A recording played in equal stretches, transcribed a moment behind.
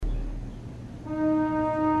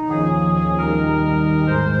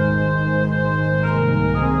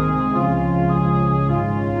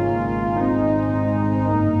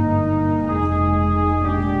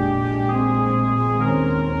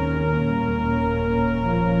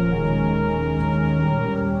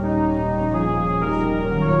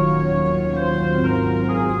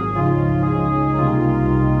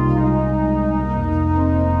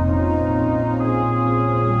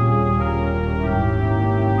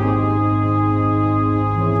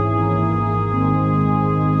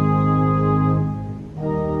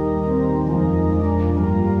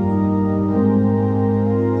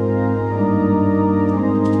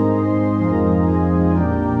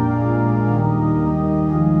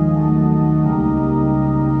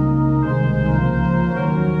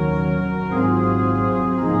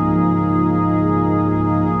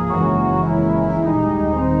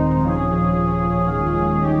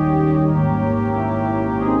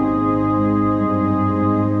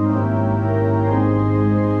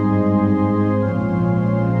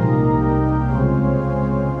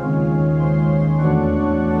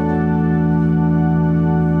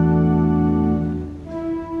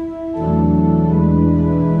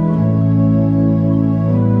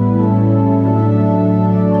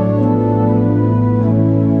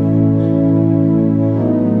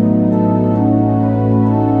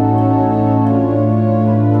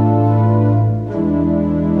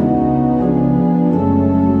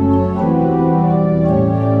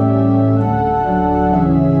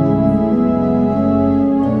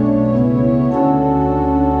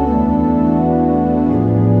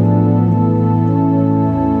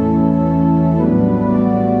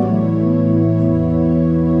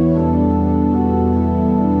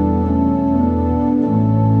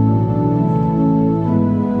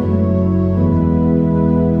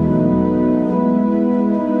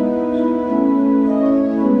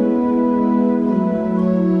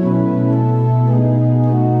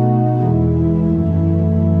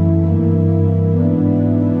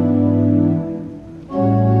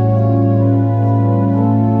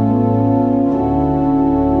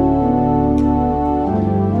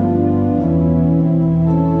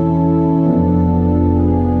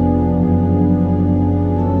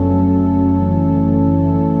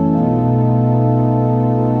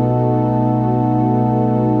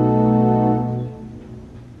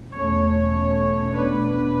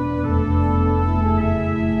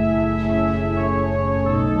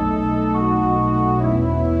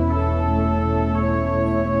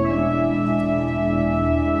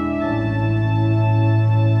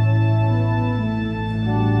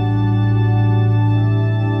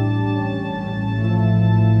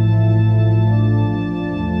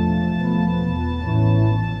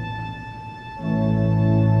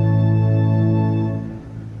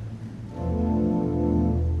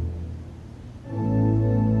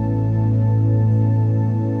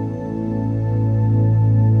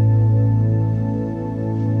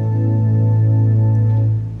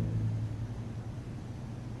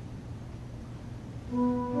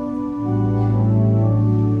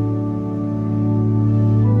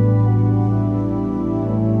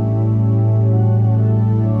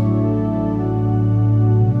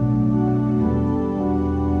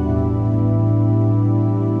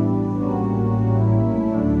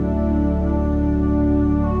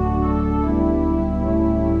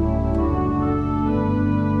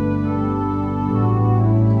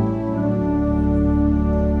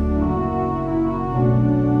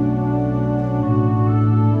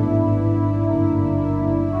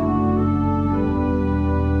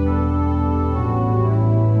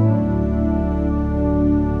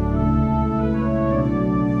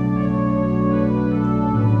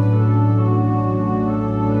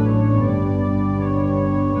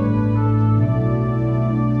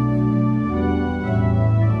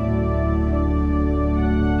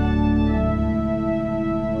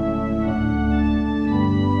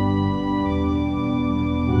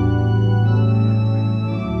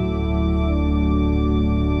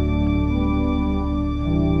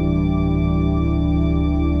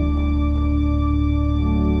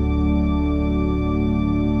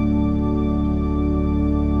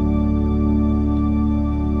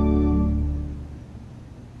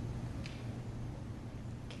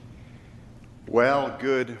Well,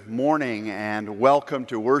 good morning and welcome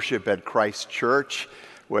to worship at Christ Church.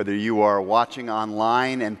 Whether you are watching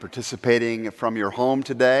online and participating from your home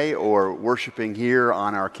today or worshiping here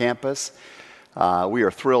on our campus, we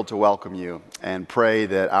are thrilled to welcome you and pray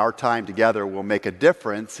that our time together will make a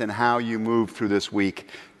difference in how you move through this week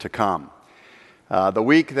to come. The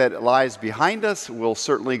week that lies behind us will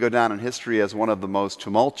certainly go down in history as one of the most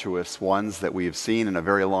tumultuous ones that we have seen in a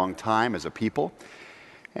very long time as a people.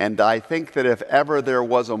 And I think that if ever there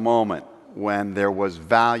was a moment when there was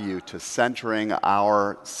value to centering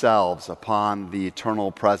ourselves upon the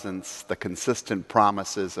eternal presence, the consistent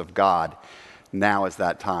promises of God, now is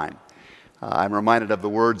that time. I'm reminded of the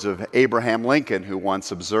words of Abraham Lincoln, who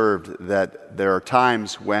once observed that there are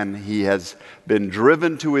times when he has been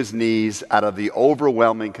driven to his knees out of the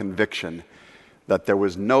overwhelming conviction that there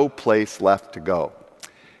was no place left to go.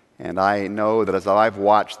 And I know that as I've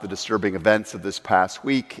watched the disturbing events of this past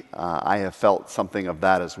week, I have felt something of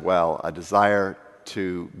that as well, a desire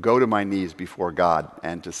to go to my knees before God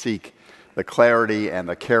and to seek the clarity and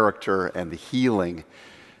the character and the healing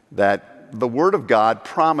that the Word of God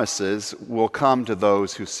promises will come to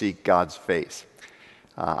those who seek God's face.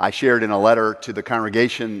 I shared in a letter to the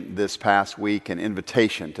congregation this past week an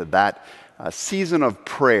invitation to that season of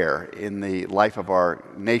prayer in the life of our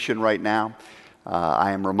nation right now.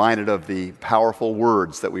 I am reminded of the powerful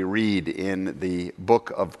words that we read in the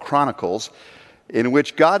book of Chronicles, in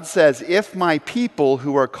which God says, "If my people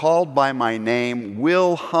who are called by my name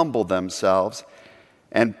will humble themselves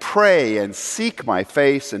and pray and seek my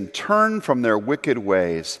face and turn from their wicked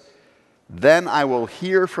ways, then I will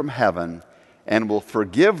hear from heaven and will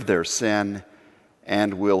forgive their sin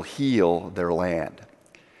and will heal their land."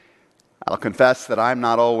 I'll confess that I'm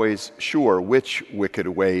not always sure which wicked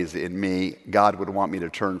ways in me God would want me to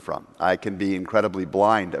turn from. I can be incredibly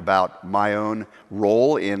blind about my own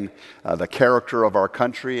role in the character of our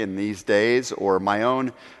country in these days, or my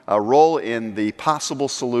own role in the possible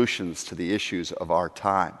solutions to the issues of our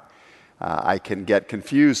time. I can get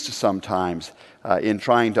confused sometimes in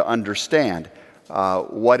trying to understand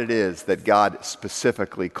what it is that God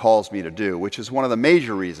specifically calls me to do, which is one of the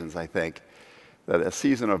major reasons, I think, that a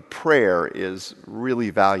season of prayer is really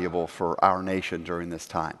valuable for our nation during this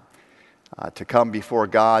time. To come before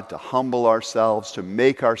God, to humble ourselves, to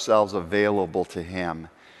make ourselves available to Him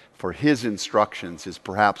for His instructions is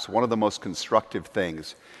perhaps one of the most constructive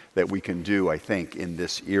things that we can do, I think, in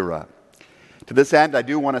this era. To this end, I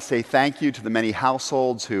do want to say thank you to the many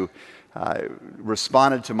households who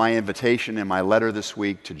responded to my invitation in my letter this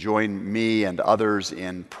week to join me and others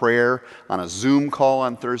in prayer on a Zoom call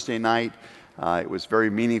on Thursday night. It was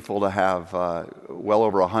very meaningful to have well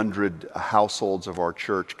over 100 households of our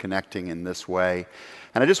church connecting in this way.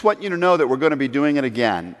 And I just want you to know that we're going to be doing it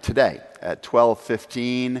again today at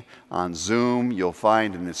 12:15 on Zoom. You'll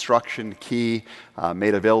find an instruction key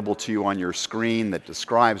made available to you on your screen that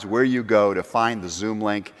describes where you go to find the Zoom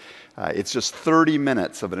link. It's just 30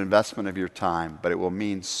 minutes of an investment of your time, but it will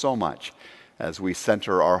mean so much as we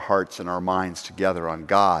center our hearts and our minds together on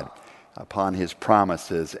God, upon His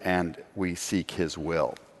promises, and we seek His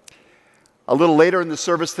will. A little later in the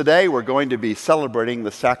service today, we're going to be celebrating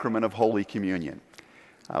the sacrament of Holy Communion.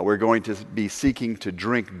 We're going to be seeking to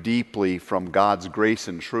drink deeply from God's grace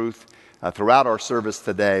and truth throughout our service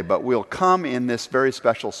today, but we'll come in this very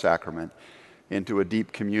special sacrament into a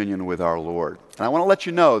deep communion with our Lord. And I want to let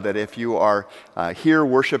you know that if you are here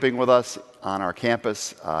worshiping with us on our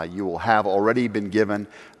campus, you will have already been given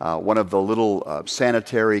one of the little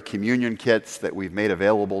sanitary communion kits that we've made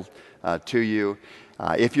available to you.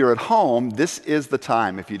 If you're at home, this is the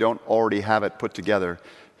time, if you don't already have it put together,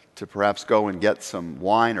 to perhaps go and get some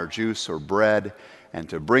wine or juice or bread and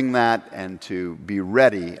to bring that and to be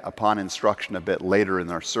ready upon instruction a bit later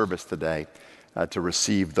in our service today to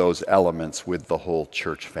receive those elements with the whole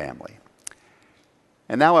church family.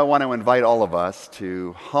 And now I want to invite all of us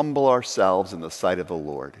to humble ourselves in the sight of the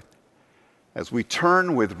Lord as we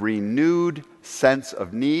turn with renewed sense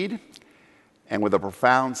of need and with a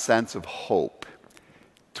profound sense of hope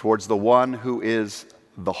towards the one who is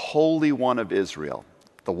the Holy One of Israel,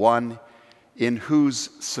 the one in whose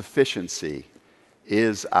sufficiency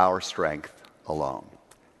is our strength alone.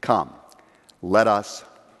 Come, let us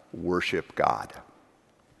worship God.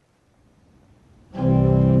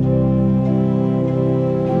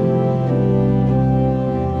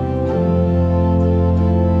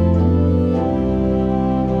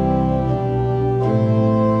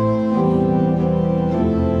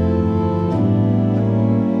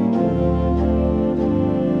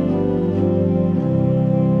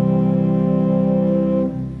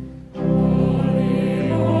 Holy,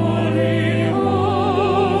 holy,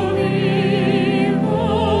 holy.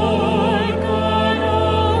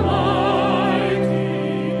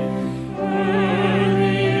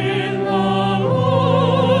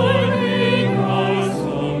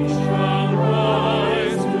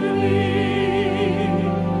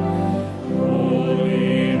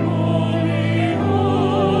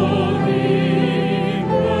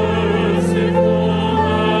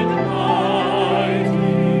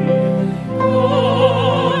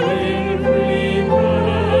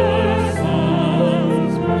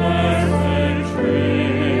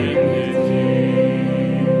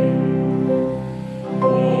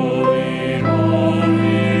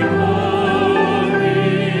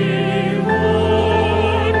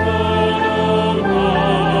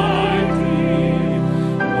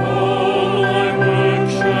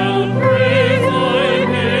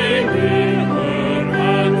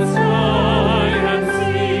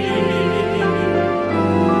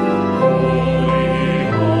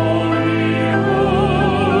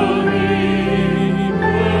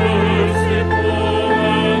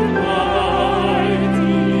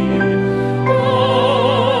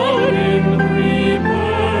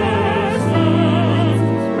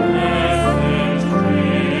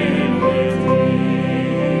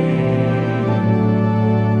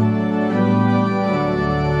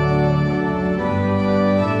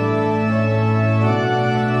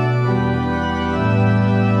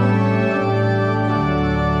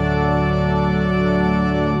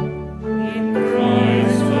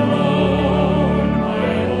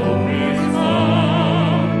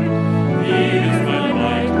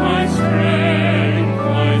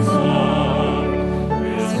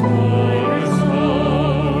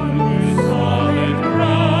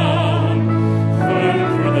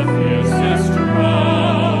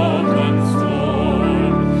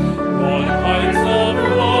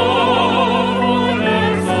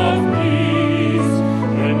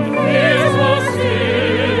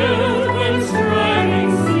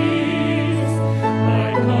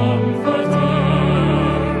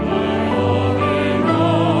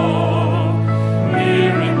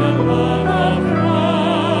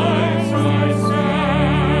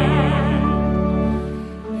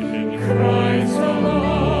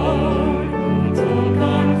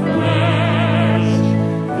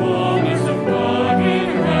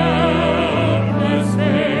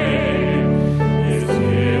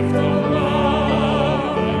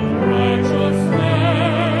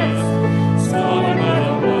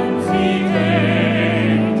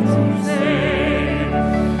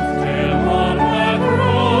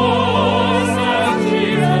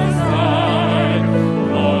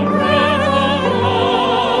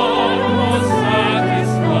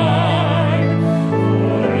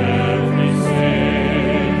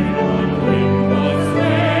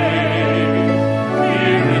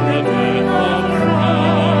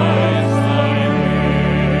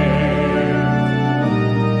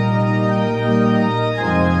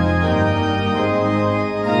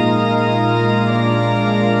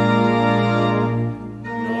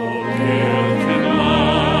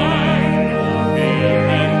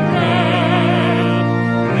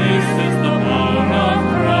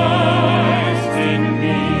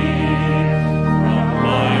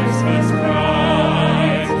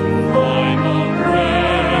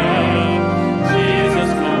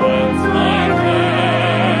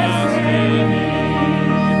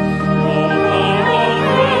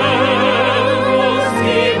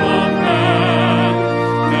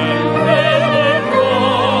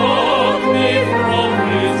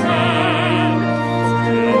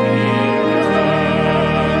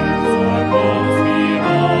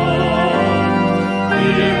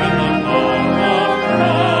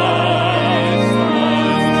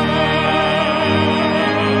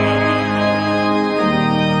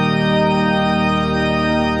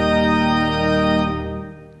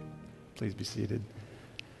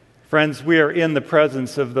 Friends, we are in the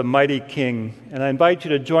presence of the mighty King, and I invite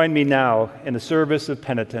you to join me now in a service of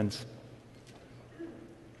penitence.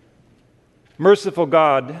 Merciful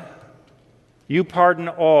God, you pardon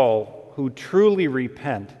all who truly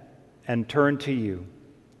repent and turn to you.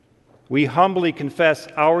 We humbly confess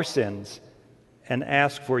our sins and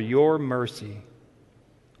ask for your mercy.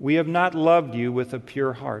 We have not loved you with a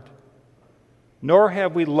pure heart, nor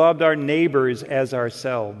have we loved our neighbors as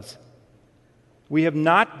ourselves. We have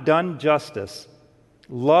not done justice,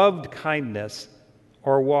 loved kindness,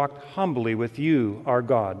 or walked humbly with you, our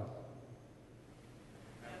God.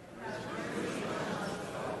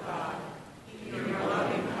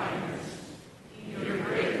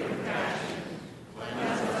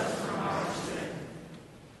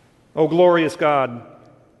 O glorious God,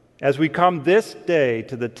 as we come this day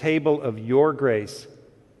to the table of your grace,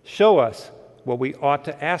 show us what we ought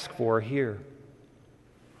to ask for here.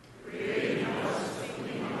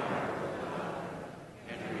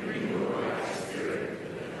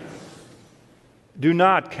 Do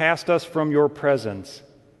not cast us from your presence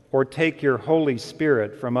or take your Holy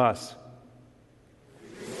Spirit from us.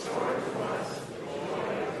 Restore to us the joy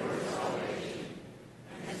of your salvation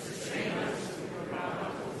and sustain us with your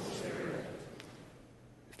bountiful Spirit.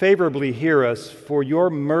 Favorably hear us, for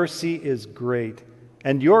your mercy is great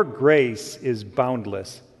and your grace is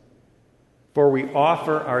boundless. For we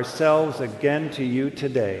offer ourselves again to you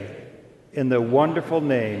today in the wonderful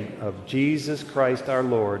name of Jesus Christ our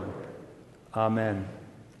Lord. Amen.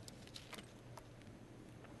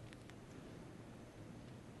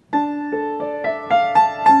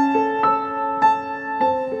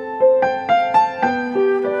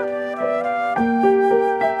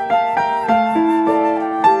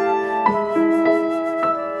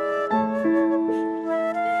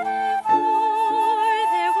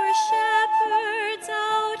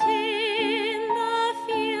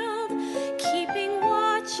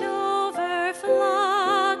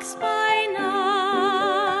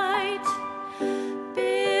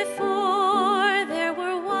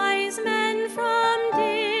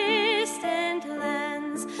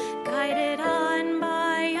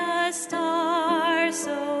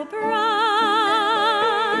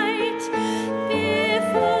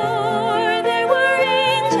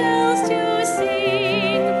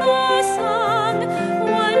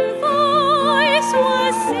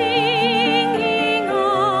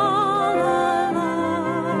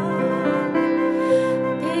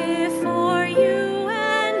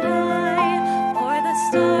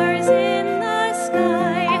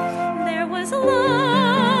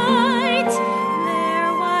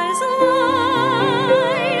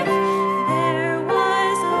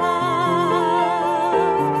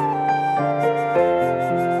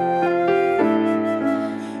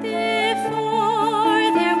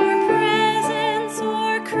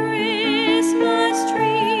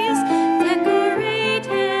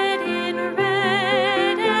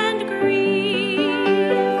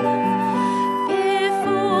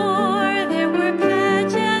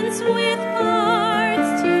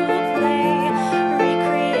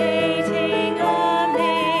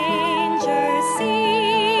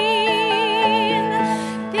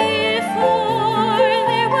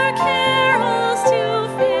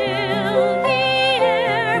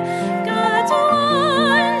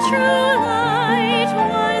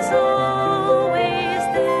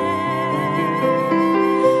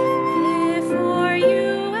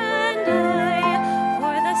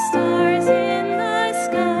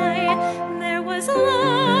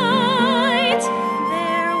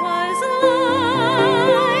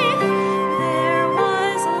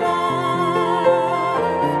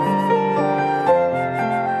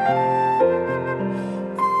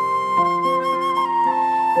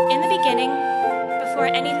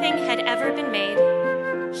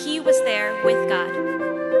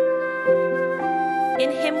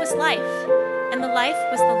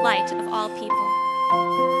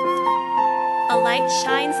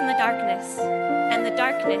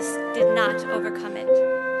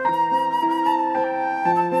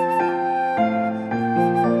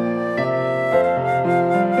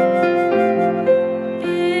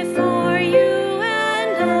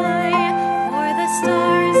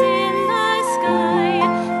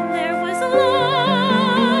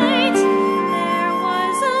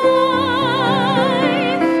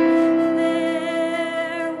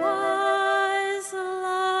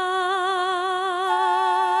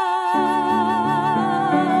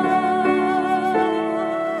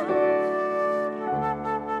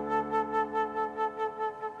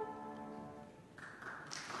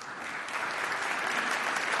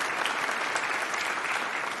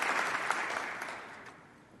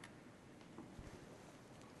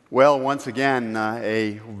 Well, once again,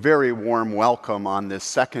 a very warm welcome on this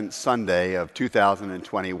second Sunday of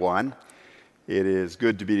 2021. It is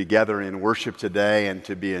good to be together in worship today and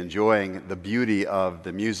to be enjoying the beauty of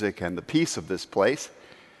the music and the peace of this place.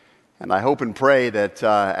 And I hope and pray that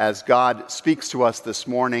as God speaks to us this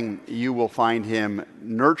morning, you will find Him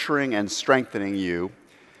nurturing and strengthening you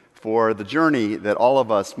for the journey that all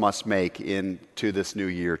of us must make into this new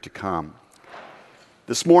year to come.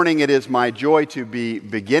 This morning, it is my joy to be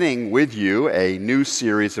beginning with you a new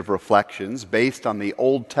series of reflections based on the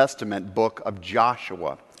Old Testament book of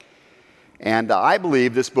Joshua. And I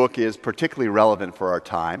believe this book is particularly relevant for our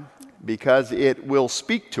time because it will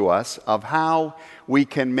speak to us of how we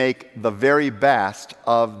can make the very best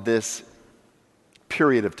of this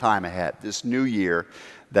period of time ahead, this new year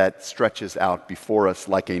that stretches out before us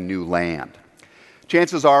like a new land.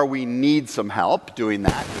 Chances are we need some help doing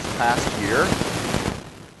that. This past year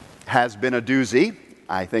has been a doozy.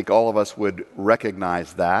 I think all of us would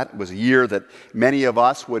recognize that. It was a year that many of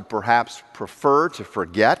us would perhaps prefer to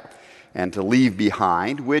forget and to leave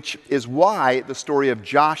behind, which is why the story of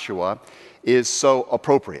Joshua is so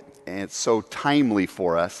appropriate and it's so timely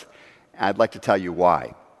for us. I'd like to tell you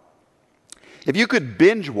why. If you could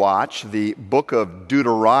binge watch the book of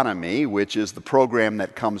Deuteronomy, which is the program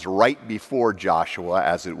that comes right before Joshua,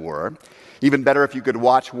 as it were, even better if you could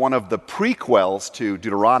watch one of the prequels to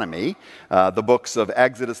Deuteronomy, the books of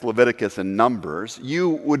Exodus, Leviticus, and Numbers, you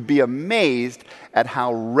would be amazed at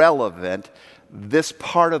how relevant this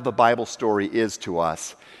part of the Bible story is to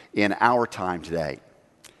us in our time today.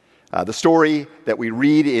 The story that we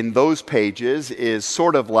read in those pages is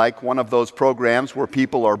sort of like one of those programs where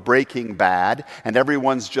people are Breaking Bad and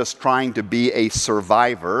everyone's just trying to be a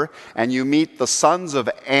survivor, and you meet the sons of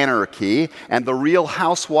anarchy, and the real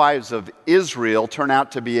housewives of Israel turn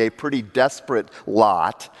out to be a pretty desperate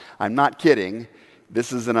lot. I'm not kidding.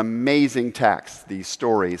 This is an amazing text, these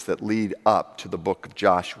stories that lead up to the book of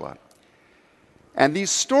Joshua. And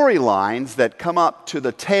these storylines that come up to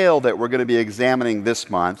the tale that we're going to be examining this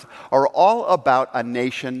month are all about a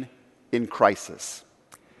nation in crisis.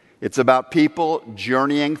 It's about people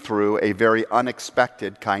journeying through a very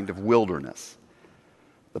unexpected kind of wilderness.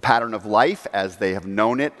 The pattern of life, as they have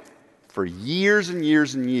known it for years and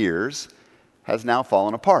years and years, has now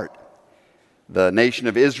fallen apart. The nation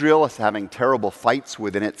of Israel is having terrible fights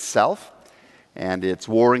within itself, and it's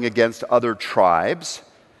warring against other tribes.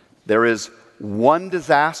 There is one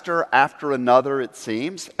disaster after another, it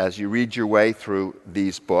seems, as you read your way through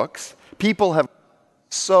these books. People have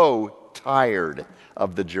so tired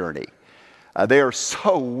of the journey. They are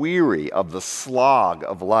so weary of the slog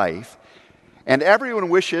of life. And everyone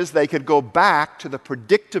wishes they could go back to the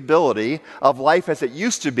predictability of life as it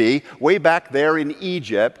used to be way back there in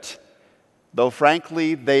Egypt, though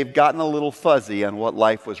frankly, they've gotten a little fuzzy on what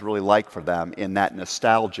life was really like for them in that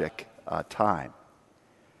nostalgic time.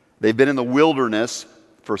 They've been in the wilderness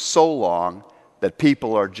for so long that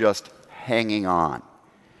people are just hanging on.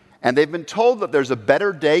 And they've been told that there's a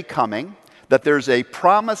better day coming, that there's a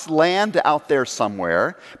promised land out there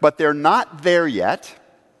somewhere, but they're not there yet,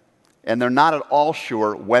 and they're not at all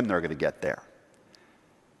sure when they're going to get there.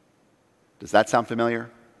 Does that sound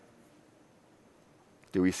familiar?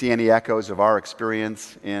 Do we see any echoes of our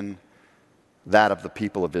experience in that of the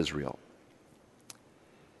people of Israel?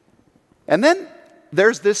 And then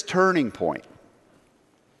there's this turning point.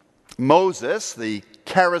 Moses, the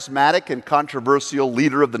charismatic and controversial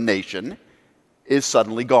leader of the nation, is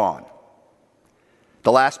suddenly gone.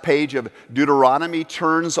 The last page of Deuteronomy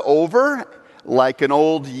turns over like an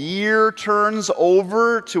old year turns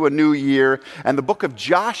over to a new year, and the book of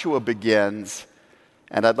Joshua begins,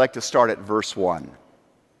 and I'd like to start at verse 1.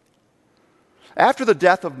 After the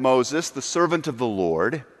death of Moses, the servant of the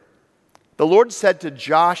Lord said to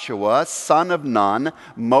Joshua, son of Nun,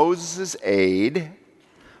 Moses' aide,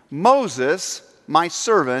 Moses, my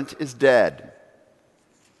servant, is dead.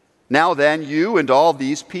 Now then, you and all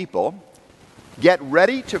these people, get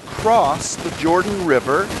ready to cross the Jordan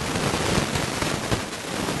River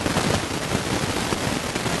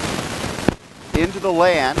into the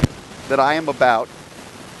land that I am about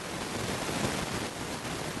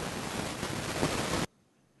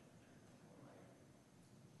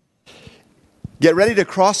Get ready to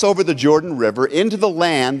cross over the Jordan River into the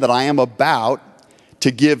land that I am about to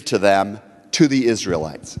give to them, to the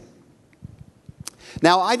Israelites.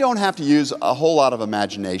 Now, I don't have to use a whole lot of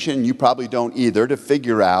imagination, you probably don't either, to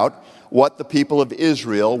figure out what the people of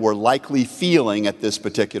Israel were likely feeling at this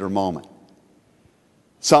particular moment.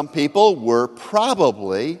 Some people were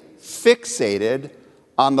probably fixated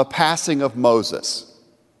on the passing of Moses.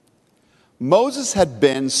 Moses had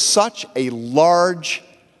been such a large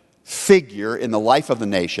figure in the life of the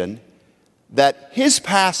nation that his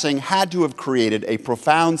passing had to have created a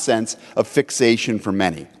profound sense of fixation for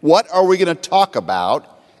many. What are we going to talk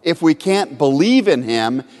about if we can't believe in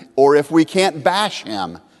him or if we can't bash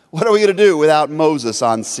him? What are we going to do without Moses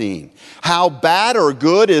on scene? How bad or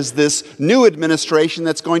good is this new administration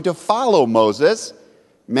that's going to follow Moses?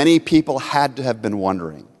 Many people had to have been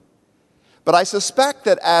wondering. But I suspect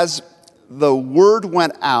that as the word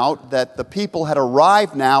went out that the people had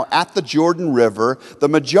arrived now at the Jordan River, the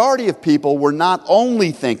majority of people were not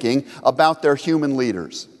only thinking about their human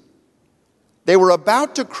leaders. They were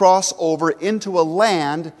about to cross over into a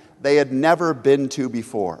land they had never been to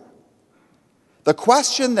before. The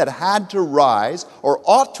question that had to rise, or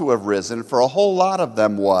ought to have risen for a whole lot of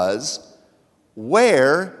them was,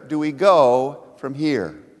 where do we go from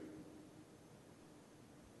here?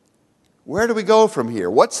 Where do we go from here?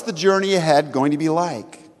 What's the journey ahead going to be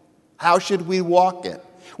like? How should we walk it?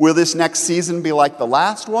 Will this next season be like the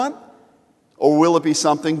last one? Or will it be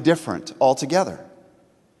something different altogether?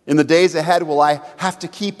 In the days ahead, will I have to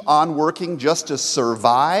keep on working just to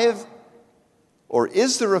survive? Or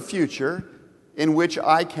is there a future in which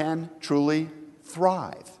I can truly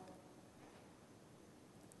thrive?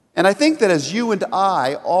 And I think that as you and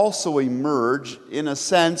I also emerge, in a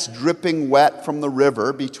sense, dripping wet from the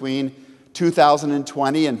river between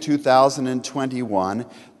 2020 and 2021,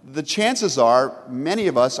 the chances are many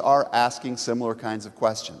of us are asking similar kinds of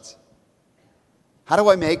questions. How do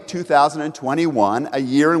I make 2021 a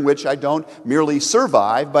year in which I don't merely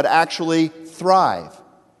survive, but actually thrive?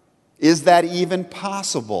 Is that even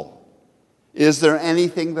possible? Is there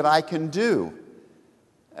anything that I can do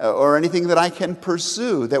or anything that I can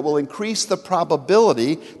pursue that will increase the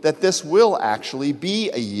probability that this will actually be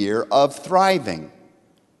a year of thriving?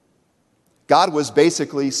 God was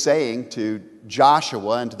basically saying to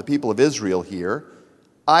Joshua and to the people of Israel here,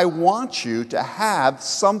 I want you to have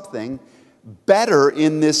something better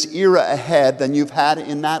in this era ahead than you've had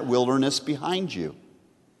in that wilderness behind you.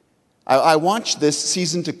 I want this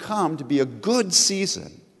season to come to be a good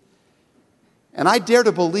season. And I dare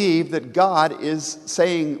to believe that God is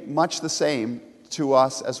saying much the same to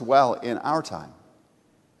us as well in our time,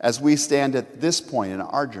 as we stand at this point in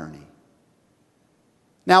our journey.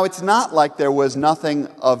 Now, it's not like there was nothing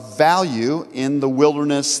of value in the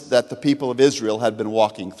wilderness that the people of Israel had been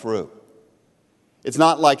walking through. It's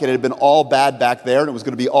not like it had been all bad back there and it was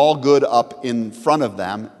going to be all good up in front of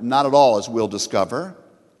them. Not at all, as we'll discover.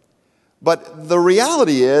 But the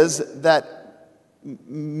reality is that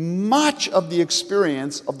much of the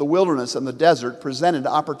experience of the wilderness and the desert presented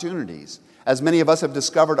opportunities, as many of us have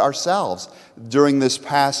discovered ourselves during this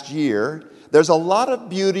past year. There's a lot of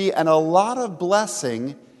beauty and a lot of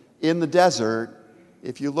blessing in the desert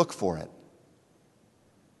if you look for it.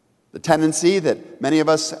 The tendency that many of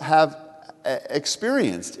us have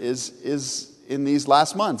experienced is in these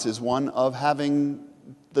last months is one of having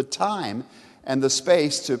the time and the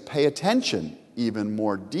space to pay attention even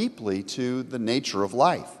more deeply to the nature of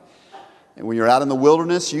life. And when you're out in the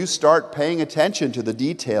wilderness, you start paying attention to the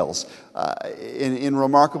details in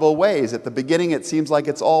remarkable ways. At the beginning, it seems like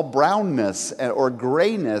it's all brownness or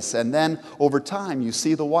grayness, and then over time, you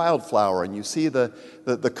see the wildflower, and you see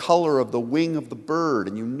the color of the wing of the bird,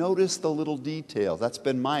 and you notice the little details. That's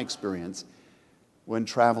been my experience when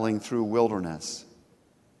traveling through wilderness.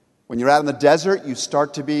 When you're out in the desert, you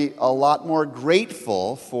start to be a lot more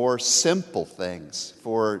grateful for simple things,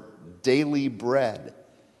 for daily bread.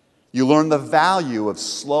 You learn the value of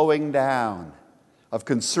slowing down, of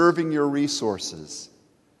conserving your resources.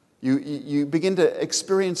 You begin to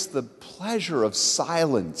experience the pleasure of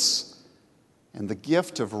silence and the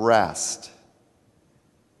gift of rest.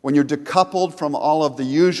 When you're decoupled from all of the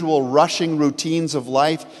usual rushing routines of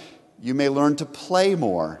life, you may learn to play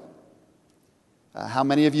more. How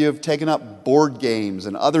many of you have taken up board games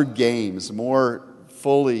and other games more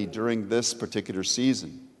fully during this particular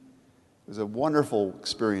season? It was a wonderful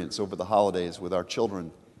experience over the holidays with our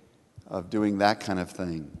children of doing that kind of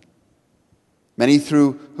thing. Many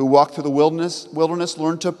who walk through the wilderness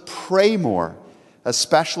learn to pray more,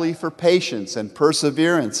 especially for patience and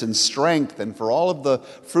perseverance and strength and for all of the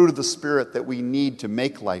fruit of the Spirit that we need to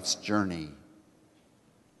make life's journey.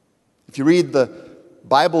 If you read the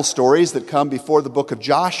Bible stories that come before the book of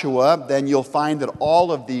Joshua, then you'll find that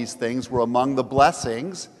all of these things were among the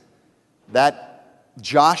blessings that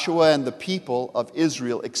Joshua and the people of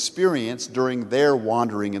Israel experienced during their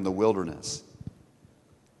wandering in the wilderness.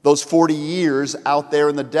 Those 40 years out there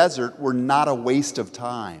in the desert were not a waste of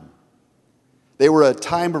time. They were a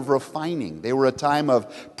time of refining. They were a time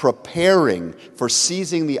of preparing for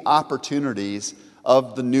seizing the opportunities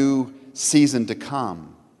of the new season to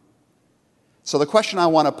come. So the question I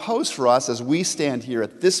want to pose for us as we stand here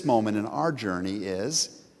at this moment in our journey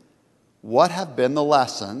is, what have been the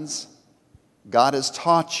lessons God has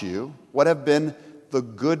taught you? What have been the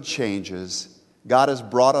good changes God has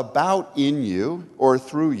brought about in you or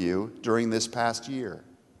through you during this past year?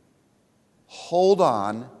 Hold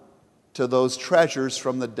on to those treasures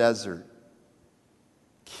from the desert.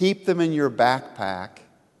 Keep them in your backpack.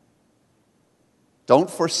 Don't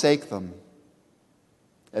forsake them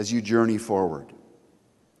as you journey forward.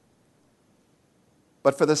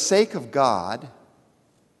 But for the sake of God,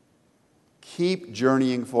 keep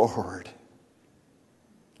journeying forward.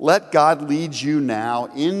 Let God lead you now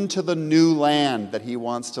into the new land that He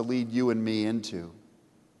wants to lead you and me into.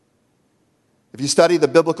 If you study the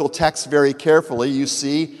biblical text very carefully, you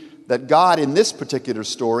see that God in this particular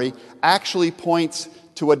story actually points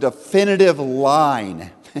to a definitive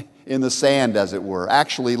line in the sand, as it were.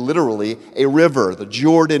 Actually, literally, a river, the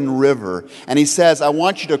Jordan River. And He says, I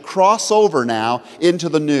want you to cross over now into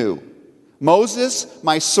the new. Moses,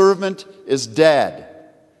 my servant, is dead.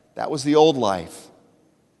 That was the old life.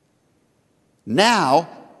 Now,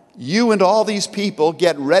 you and all these people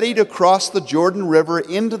get ready to cross the Jordan River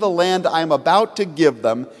into the land I'm about to give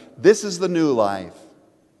them. This is the new life,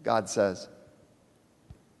 God says.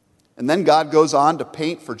 And then God goes on to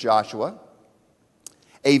paint for Joshua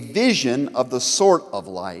a vision of the sort of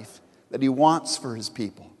life that He wants for His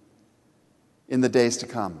people in the days to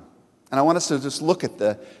come. And I want us to just look at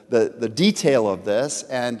the detail of this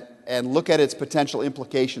and look at its potential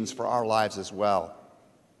implications for our lives as well.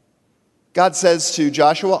 God says to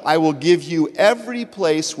Joshua, I will give you every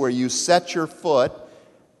place where you set your foot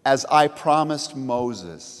as I promised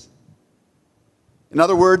Moses. In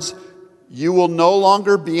other words, you will no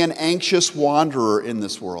longer be an anxious wanderer in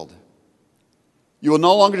this world. You will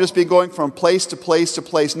no longer just be going from place to place to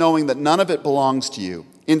place, knowing that none of it belongs to you.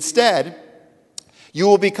 Instead, you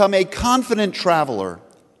will become a confident traveler.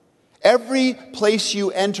 Every place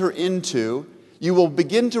you enter into, you will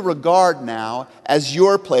begin to regard now as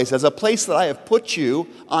your place, as a place that I have put you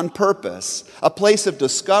on purpose, a place of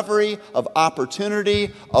discovery, of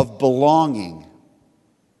opportunity, of belonging.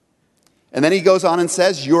 And then he goes on and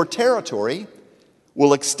says, your territory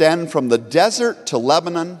will extend from the desert to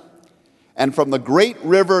Lebanon, and from the great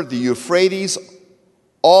river, the Euphrates,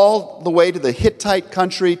 all the way to the Hittite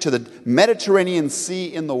country, to the Mediterranean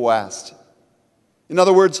Sea in the west. In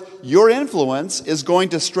other words, your influence is going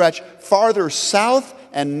to stretch farther south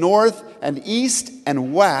and north and east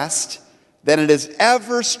and west than it has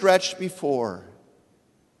ever stretched before.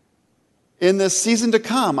 In this season to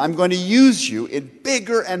come, I'm going to use you in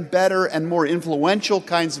bigger and better and more influential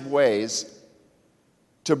kinds of ways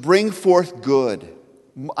to bring forth good.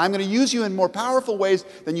 I'm going to use you in more powerful ways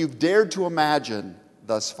than you've dared to imagine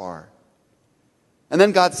thus far. And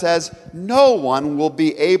then God says, no one will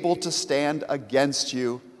be able to stand against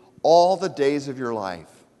you all the days of your life.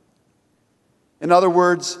 In other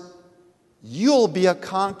words, you'll be a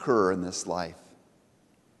conqueror in this life.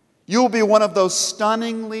 You'll be one of those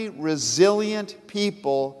stunningly resilient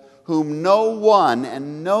people whom no one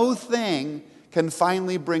and no thing can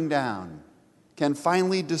finally bring down, can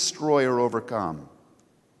finally destroy or overcome.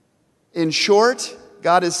 In short,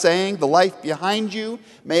 God is saying the life behind you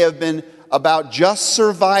may have been about just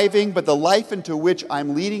surviving, but the life into which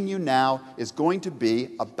I'm leading you now is going to be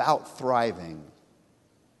about thriving.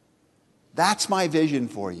 That's my vision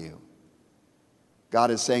for you,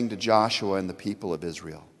 God is saying to Joshua and the people of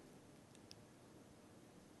Israel.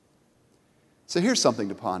 So here's something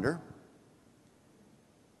to ponder.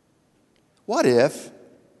 What if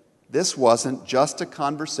this wasn't just a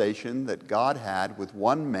conversation that God had with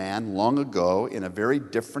one man long ago in a very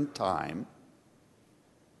different time?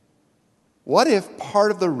 What if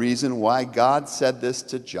part of the reason why God said this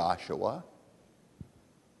to Joshua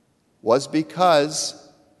was because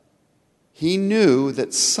He knew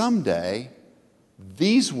that someday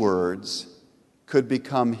these words could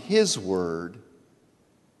become His word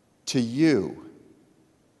to you?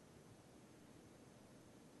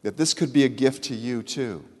 That this could be a gift to you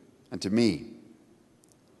too, and to me.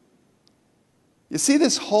 You see,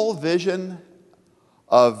 this whole vision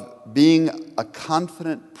of being a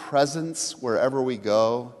confident presence wherever we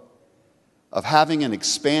go, of having an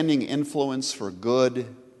expanding influence for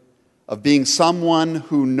good, of being someone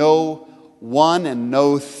who no one and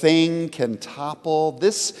no thing can topple,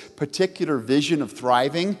 this particular vision of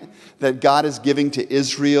thriving that God is giving to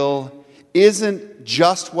Israel isn't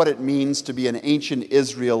just what it means to be an ancient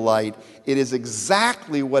Israelite. It is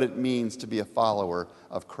exactly what it means to be a follower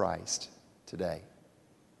of Christ today.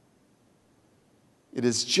 It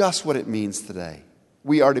is just what it means today.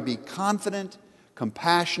 We are to be confident,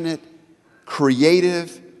 compassionate,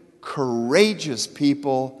 creative, courageous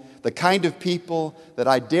people, the kind of people that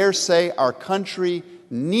I dare say our country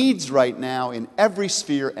needs right now in every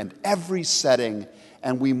sphere and every setting,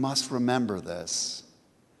 and we must remember this.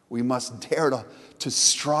 We must dare to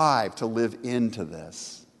strive to live into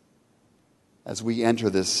this as we enter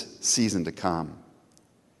this season to come.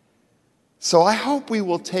 So I hope we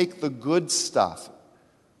will take the good stuff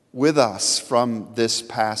with us from this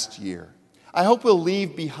past year. I hope we'll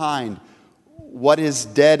leave behind what is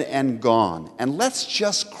dead and gone, and let's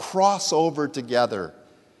just cross over together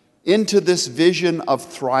into this vision of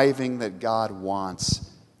thriving that God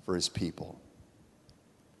wants for his people.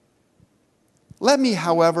 Let me,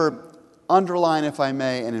 however, underline, if I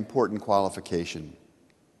may, an important qualification.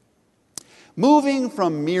 Moving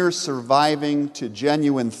from mere surviving to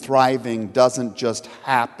genuine thriving doesn't just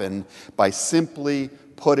happen by simply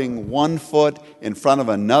putting one foot in front of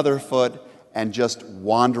another foot and just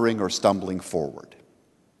wandering or stumbling forward.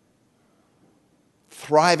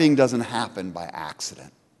 Thriving doesn't happen by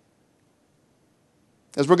accident.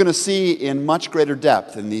 As we're going to see in much greater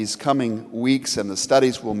depth in these coming weeks and the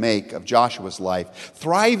studies we'll make of Joshua's life,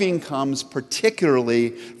 thriving comes particularly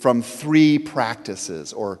from three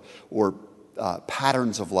practices or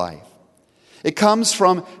patterns of life. It comes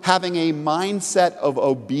from having a mindset of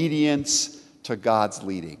obedience to God's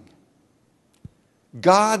leading.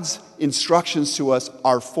 God's instructions to us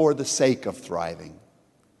are for the sake of thriving.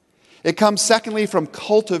 It comes, secondly, from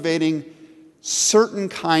cultivating certain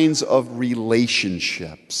kinds of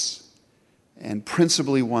relationships, and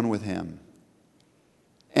principally one with Him.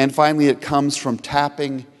 And finally, it comes from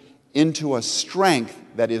tapping into a strength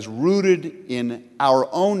that is rooted in our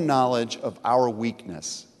own knowledge of our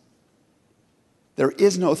weakness. There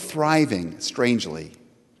is no thriving, strangely,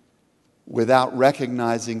 without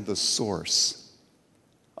recognizing the source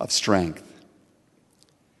of strength.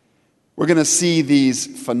 We're going to see these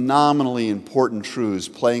phenomenally important truths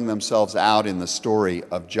playing themselves out in the story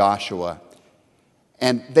of Joshua.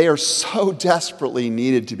 And they are so desperately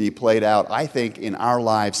needed to be played out, I think, in our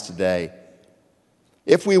lives today.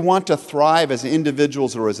 If we want to thrive as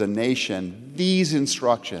individuals or as a nation, these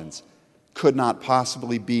instructions could not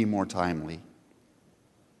possibly be more timely.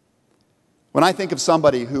 When I think of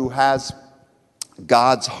somebody who has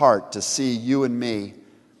God's heart to see you and me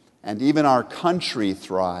and even our country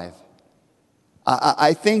thrive,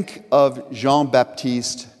 I think of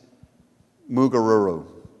Jean-Baptiste Mugaruru.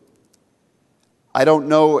 I don't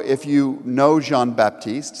know if you know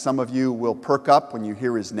Jean-Baptiste. Some of you will perk up when you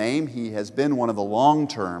hear his name. He has been one of the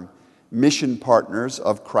long-term mission partners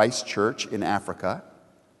of Christ Church in Africa.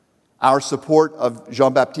 Our support of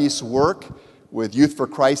Jean-Baptiste's work with Youth for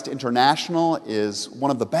Christ International is one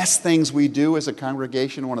of the best things we do as a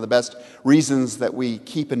congregation, one of the best reasons that we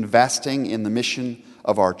keep investing in the mission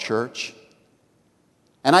of our church.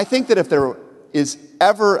 And I think that if there is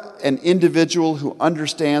ever an individual who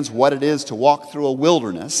understands what it is to walk through a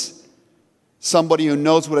wilderness, somebody who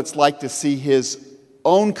knows what it's like to see his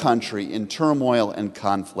own country in turmoil and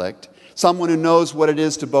conflict, someone who knows what it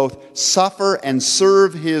is to both suffer and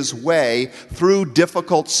serve his way through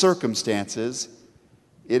difficult circumstances,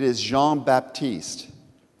 it is Jean-Baptiste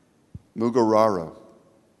Mugaruru.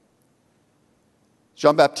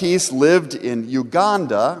 Jean-Baptiste lived in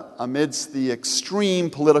Uganda amidst the extreme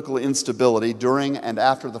political instability during and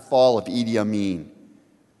after the fall of Idi Amin.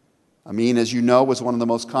 Amin, as you know, was one of the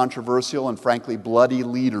most controversial and frankly bloody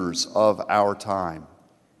leaders of our time.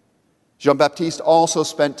 Jean-Baptiste also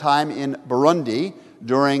spent time in Burundi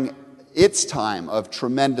during its time of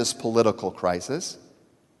tremendous political crisis.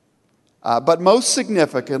 But most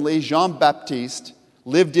significantly, Jean-Baptiste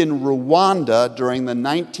lived in Rwanda during the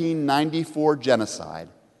 1994 genocide,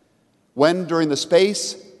 when during the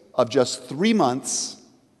space of just 3 months,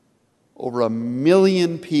 over 1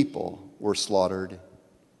 million people were slaughtered,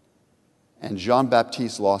 and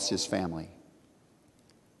Jean-Baptiste lost his family.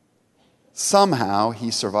 Somehow he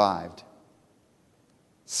survived.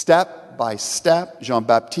 Step by step,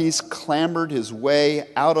 Jean-Baptiste clambered his way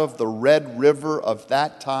out of the Red River of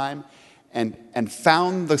that time and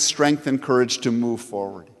found the strength and courage to move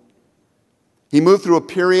forward. He moved through a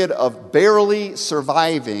period of barely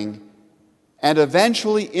surviving and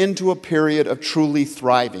eventually into a period of truly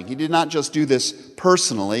thriving. He did not just do this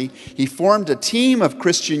personally. He formed a team of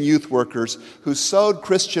Christian youth workers who sowed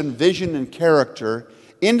Christian vision and character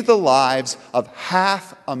into the lives of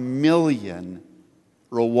 500,000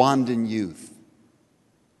 Rwandan youth.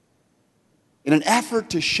 In an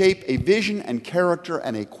effort to shape a vision and character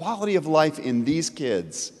and a quality of life in these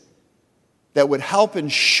kids that would help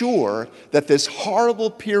ensure that this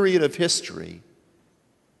horrible period of history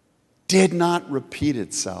did not repeat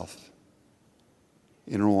itself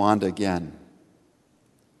in Rwanda again.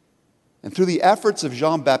 And through the efforts of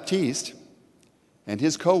Jean-Baptiste and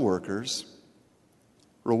his co-workers,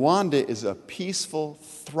 Rwanda is a peaceful,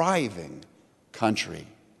 thriving country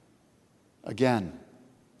again.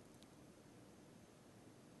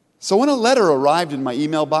 So when a letter arrived in my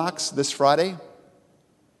email box this Friday,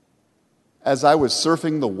 as I was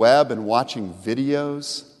surfing the web and watching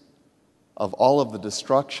videos of all of the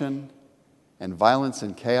destruction and violence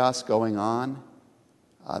and chaos going on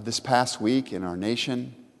this past week in our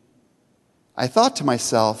nation, I thought to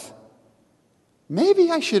myself,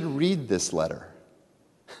 maybe I should read this letter.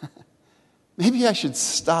 Maybe I should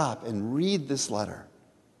stop and read this letter.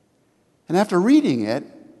 And after reading it,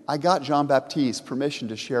 I got Jean-Baptiste's permission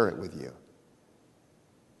to share it with you.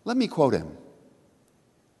 Let me quote him.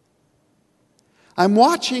 I'm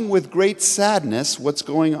watching with great sadness what's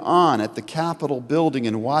going on at the Capitol building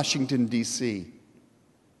in Washington, D.C.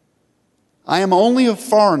 I am only a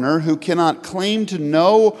foreigner who cannot claim to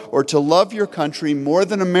know or to love your country more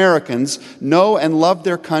than Americans know and love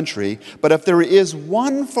their country. But if there is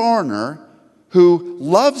one foreigner who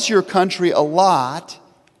loves your country a lot,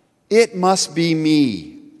 it must be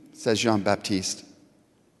me, says Jean-Baptiste.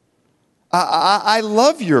 I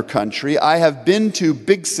love your country. I have been to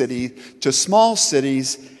big cities, to small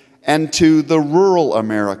cities, and to the rural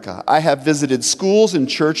America. I have visited schools and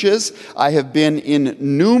churches. I have been in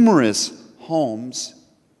numerous homes.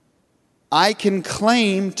 I can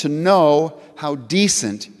claim to know how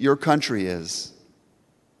decent your country is.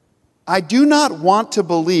 I do not want to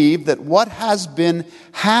believe that what has been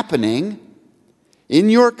happening in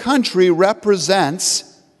your country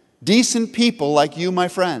represents decent people like you, my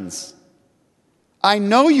friends. I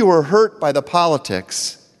know you are hurt by the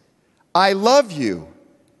politics. I love you,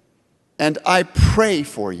 and I pray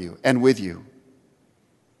for you and with you.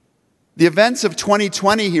 The events of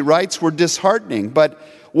 2020, he writes, were disheartening, but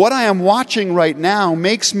what I am watching right now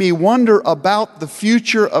makes me wonder about the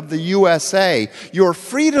future of the USA. Your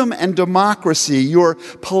freedom and democracy, your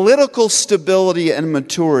political stability and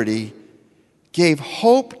maturity gave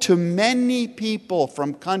hope to many people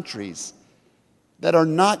from countries that are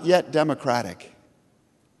not yet democratic.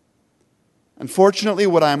 Unfortunately,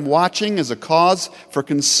 what I'm watching is a cause for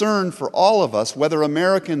concern for all of us, whether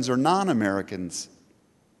Americans or non-Americans.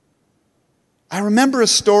 I remember a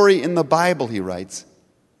story in the Bible, he writes,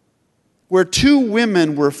 where two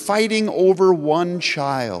women were fighting over one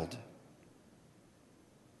child.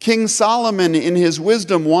 King Solomon, in his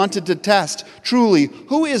wisdom, wanted to test, truly,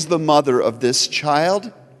 who is the mother of this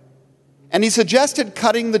child? And he suggested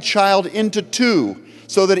cutting the child into two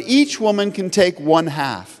so that each woman can take one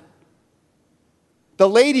half. The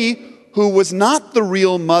lady who was not the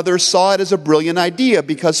real mother saw it as a brilliant idea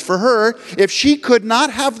because for her, if she could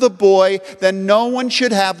not have the boy, then no one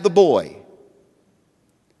should have the boy.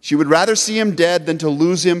 She would rather see him dead than to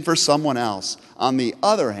lose him for someone else. On the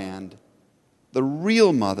other hand, the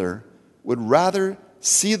real mother would rather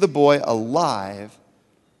see the boy alive,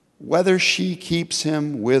 whether she keeps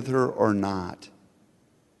him with her or not.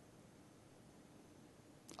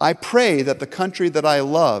 I pray that the country that I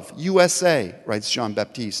love, USA, writes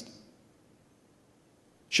Jean-Baptiste,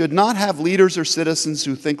 should not have leaders or citizens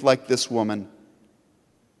who think like this woman,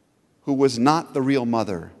 who was not the real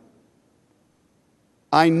mother.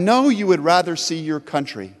 I know you would rather see your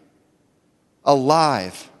country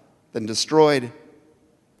alive than destroyed.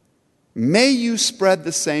 May you spread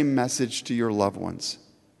the same message to your loved ones.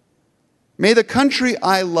 May the country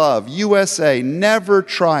I love, USA, never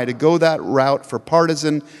try to go that route for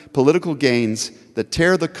partisan political gains that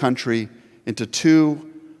tear the country into two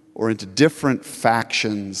or into different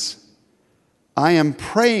factions. I am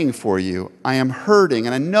praying for you. I am hurting,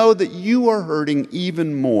 and I know that you are hurting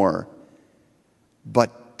even more.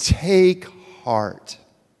 But take heart.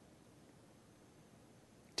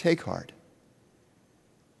 Take heart.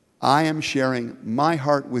 I am sharing my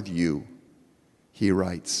heart with you, he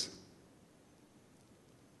writes,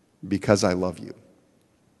 because I love you.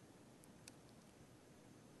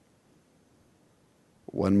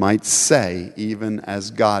 One might say, even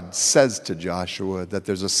as God says to Joshua, that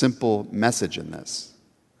there's a simple message in this,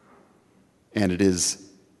 and it is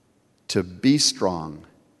to be strong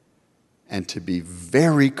and to be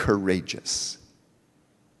very courageous,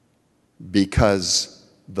 because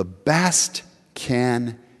the best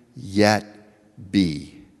can yet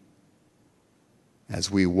be as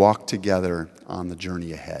we walk together on the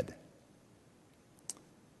journey ahead.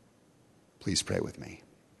 Please pray with me.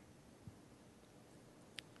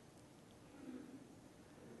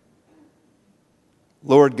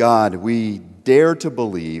 Lord God, we dare to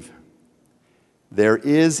believe there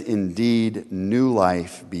is indeed new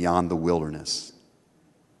life beyond the wilderness.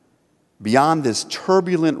 beyond this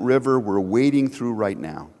turbulent river we're wading through right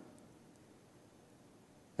now.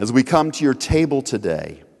 As we come to your table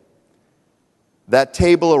today, that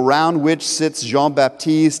table around which sits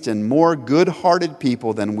Jean-Baptiste and more good-hearted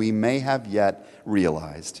people than we may have yet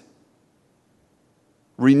realized.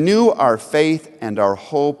 Renew our faith and our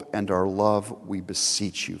hope and our love, we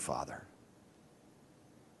beseech you, Father.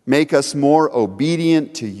 Make us more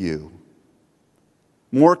obedient to you,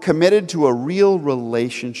 more committed to a real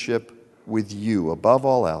relationship with you above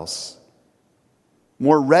all else,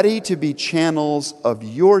 more ready to be channels of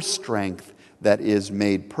your strength that is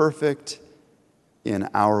made perfect in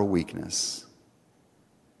our weakness.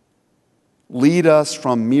 Lead us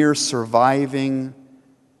from mere surviving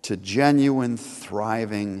to genuine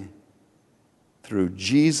thriving. Through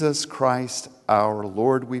Jesus Christ our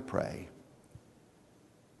Lord, we pray.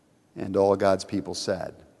 And all God's people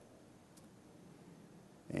said,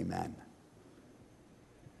 amen.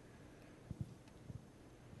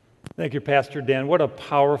 Thank you, Pastor Dan. What a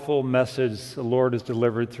powerful message the Lord has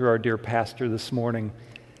delivered through our dear pastor this morning.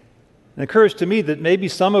 It occurs to me that maybe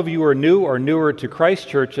some of you are new or newer to Christ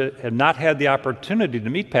Church that have not had the opportunity to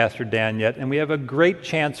meet Pastor Dan yet, and we have a great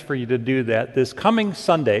chance for you to do that. This coming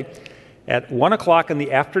Sunday at 1 o'clock in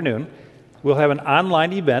the afternoon, we'll have an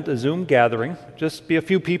online event, a Zoom gathering. Just be a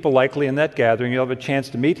few people likely in that gathering. You'll have a chance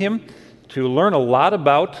to meet him, to learn a lot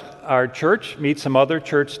about our church, meet some other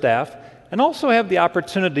church staff, and also have the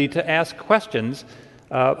opportunity to ask questions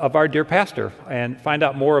of our dear pastor and find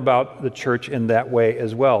out more about the church in that way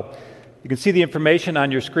as well. You can see the information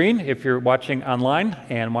on your screen if you're watching online,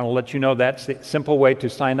 and want to let you know that's the simple way to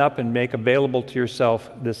sign up and make available to yourself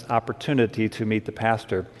this opportunity to meet the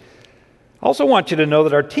pastor. I also want you to know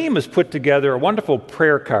that our team has put together a wonderful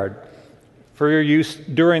prayer card for your use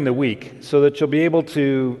during the week so that you'll be able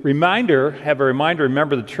to remember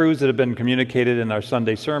the truths that have been communicated in our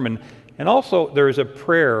Sunday sermon. And also there is a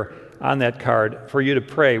prayer on that card for you to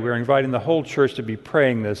pray. We're inviting the whole church to be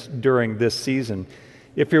praying this during this season.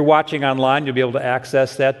 If you're watching online, you'll be able to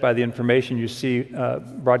access that by the information you see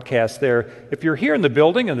broadcast there. If you're here in the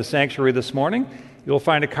building, in the sanctuary this morning, you'll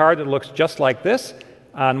find a card that looks just like this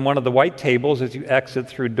on one of the white tables as you exit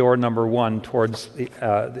through door number 1 towards the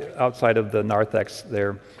outside of the narthex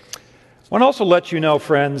there. I want to also let you know,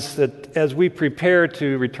 friends, that as we prepare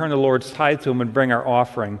to return the Lord's tithe to Him and bring our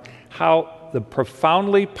offering, how the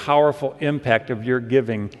profoundly powerful impact of your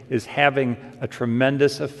giving is having a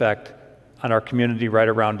tremendous effect on our community right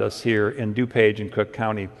around us here in DuPage and Cook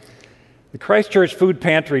County. The Christ Church Food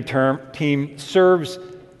Pantry team serves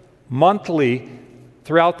monthly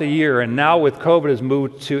throughout the year, and now with COVID has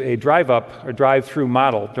moved to a drive-up or drive-through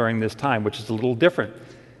model during this time, which is a little different.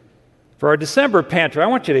 For our December pantry, I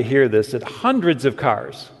want you to hear this, that hundreds of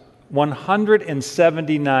cars,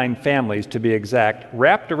 179 families to be exact,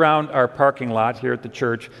 wrapped around our parking lot here at the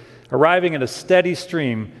church, arriving in a steady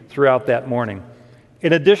stream throughout that morning.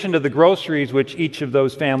 In addition to the groceries which each of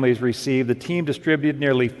those families received, the team distributed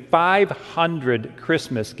nearly 500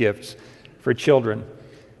 Christmas gifts for children.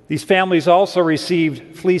 These families also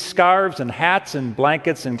received fleece scarves and hats and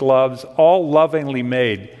blankets and gloves, all lovingly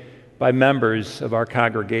made by members of our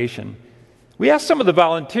congregation. We asked some of the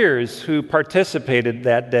volunteers who participated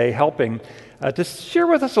that day helping to share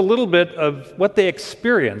with us a little bit of what they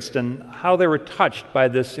experienced and how they were touched by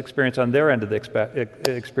this experience on their end of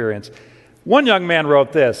the experience. One young man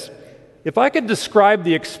wrote this: "If I could describe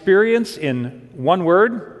the experience in one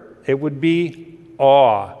word, it would be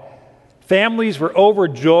awe. Families were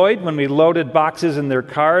overjoyed when we loaded boxes in their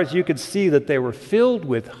cars. You could see that they were filled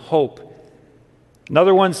with hope."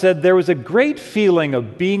 Another one said, "There was a great feeling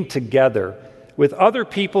of being together with other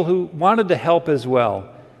people who wanted to help as well.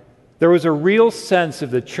 There was a real sense of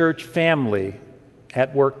the church family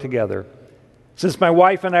at work together. Since my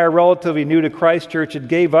wife and I are relatively new to Christ Church, it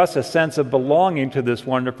gave us a sense of belonging to this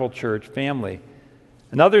wonderful church family."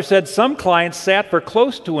 Another said, "Some clients sat for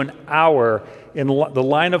close to an hour in the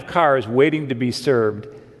line of cars waiting to be served.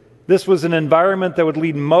 This was an environment that would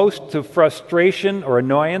lead most to frustration or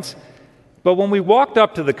annoyance, but when we walked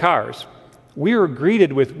up to the cars, we were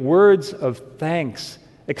greeted with words of thanks,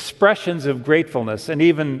 expressions of gratefulness, and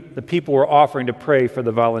even the people were offering to pray for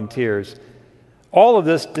the volunteers. All of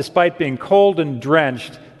this, despite being cold and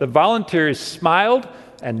drenched, the volunteers smiled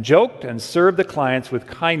and joked and served the clients with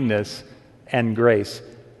kindness and grace."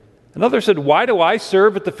 Another said, "Why do I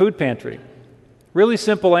serve at the food pantry?" Really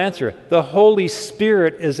simple answer: the Holy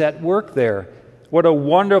Spirit is at work there. What a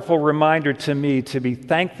wonderful reminder to me to be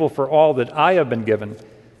thankful for all that I have been given,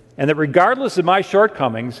 and that regardless of my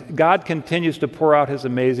shortcomings, God continues to pour out His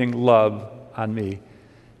amazing love on me.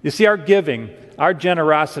 You see, our giving, our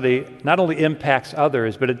generosity not only impacts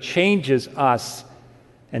others, but it changes us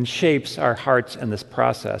and shapes our hearts in this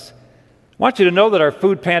process. I want you to know that our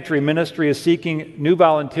food pantry ministry is seeking new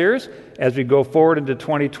volunteers as we go forward into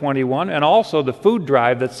 2021, and also the food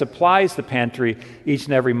drive that supplies the pantry each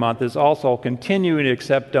and every month is also continuing to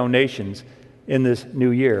accept donations in this new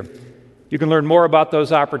year. You can learn more about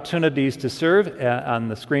those opportunities to serve on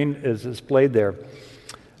the screen is displayed there.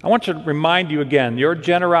 I want to remind you again, your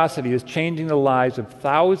generosity is changing the lives of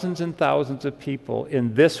thousands and thousands of people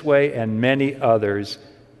in this way and many others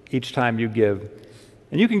each time you give.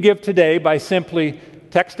 And you can give today by simply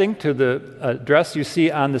texting to the address you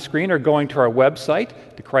see on the screen or going to our website,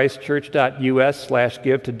 to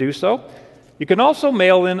christchurch.us/give to do so. You can also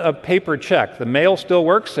mail in a paper check. The mail still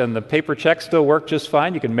works and the paper checks still work just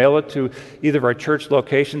fine. You can mail it to either of our church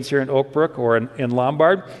locations here in Oak Brook or in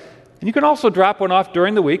Lombard. And you can also drop one off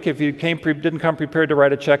during the week. If you didn't come prepared to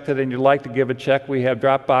write a check today and you'd like to give a check, we have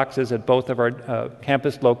drop boxes at both of our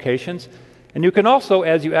campus locations. And you can also,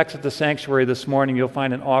 as you exit the sanctuary this morning, you'll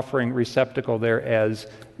find an offering receptacle there as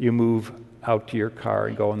you move out to your car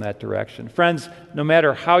and go in that direction. Friends, no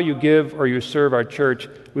matter how you give or you serve our church,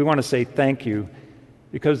 we want to say thank you,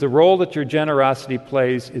 because the role that your generosity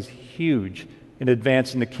plays is huge in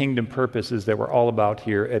advancing the kingdom purposes that we're all about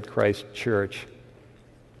here at Christ Church.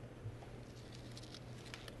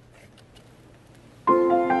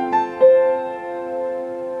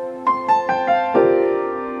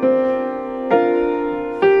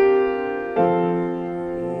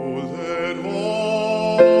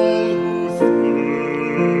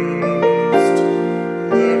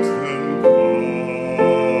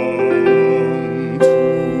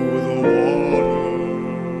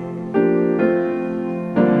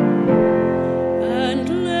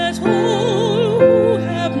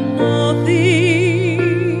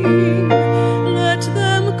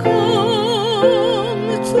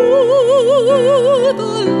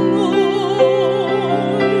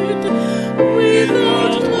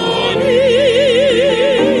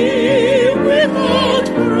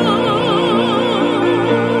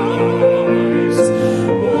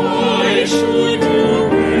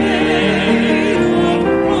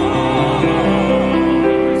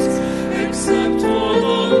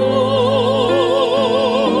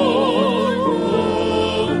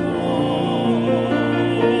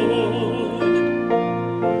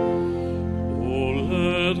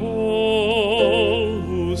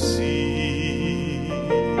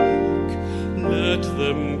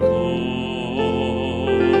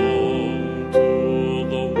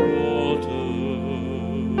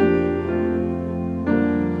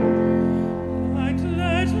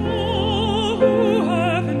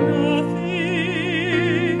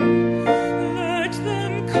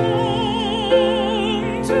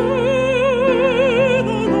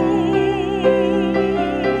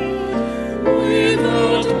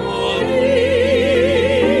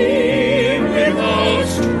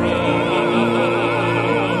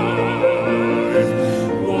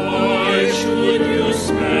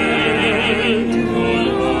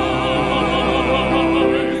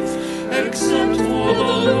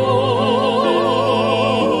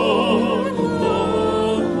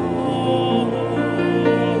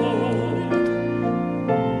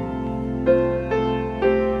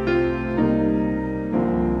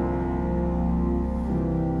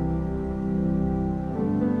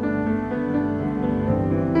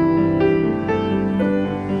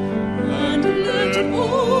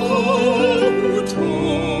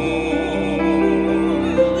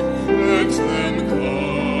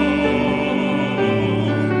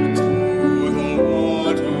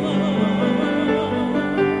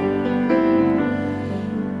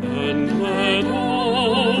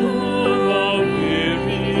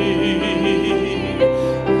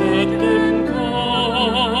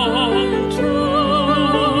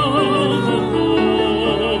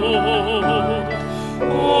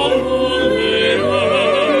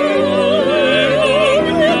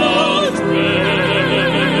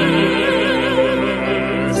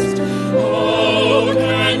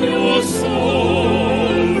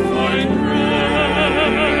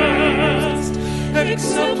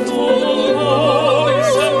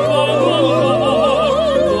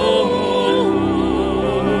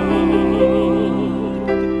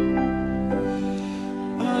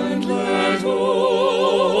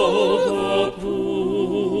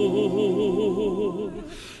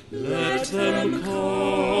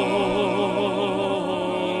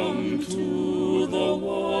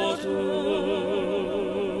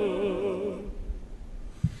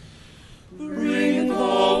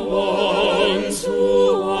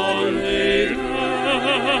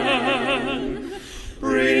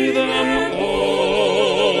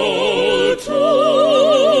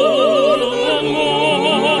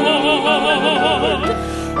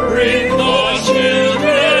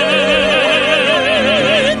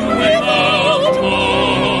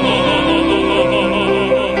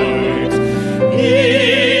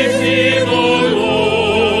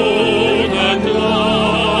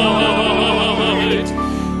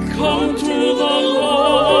 come to the Lord.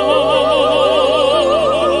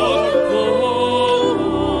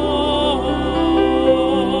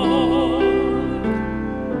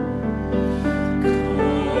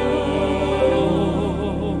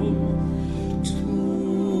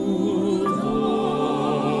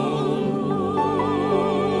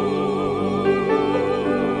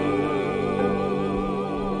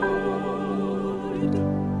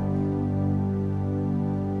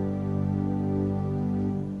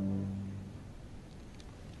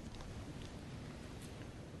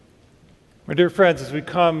 My dear friends, as we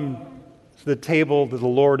come to the table that the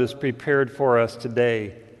Lord has prepared for us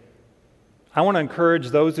today, I want to encourage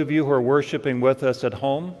those of you who are worshiping with us at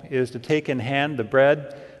home is to take in hand the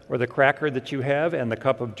bread or the cracker that you have and the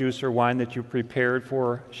cup of juice or wine that you prepared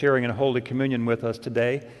for sharing in Holy Communion with us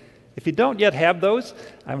today. If you don't yet have those,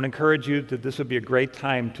 I would encourage you that this would be a great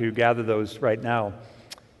time to gather those right now.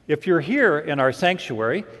 If you're here in our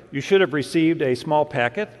sanctuary, you should have received a small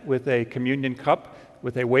packet with a communion cup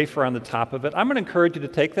with a wafer on the top of it. I'm going to encourage you to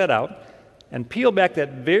take that out and peel back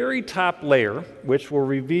that very top layer, which will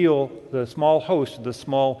reveal the small host, the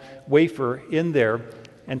small wafer in there,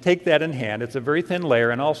 and take that in hand. It's a very thin layer,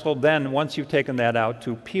 and also then, once you've taken that out,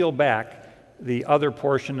 to peel back the other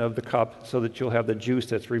portion of the cup so that you'll have the juice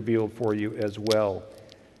that's revealed for you as well.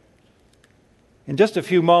 In just a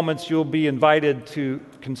few moments, you'll be invited to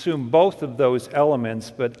consume both of those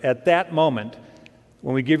elements, but at that moment,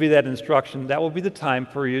 when we give you that instruction, that will be the time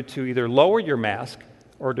for you to either lower your mask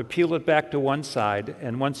or to peel it back to one side,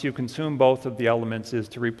 and once you consume both of the elements is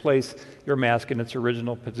to replace your mask in its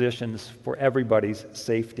original positions for everybody's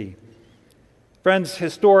safety. Friends,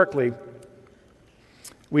 historically,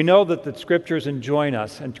 we know that the Scriptures enjoin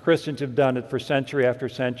us, and Christians have done it for century after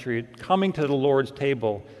century. Coming to the Lord's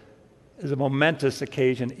table is a momentous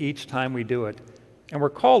occasion each time we do it. And we're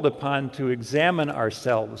called upon to examine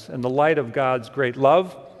ourselves in the light of God's great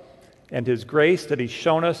love and His grace that He's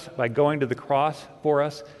shown us by going to the cross for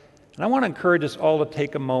us. And I want to encourage us all to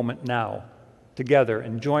take a moment now together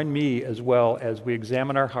and join me as well as we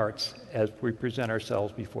examine our hearts as we present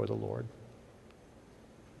ourselves before the Lord.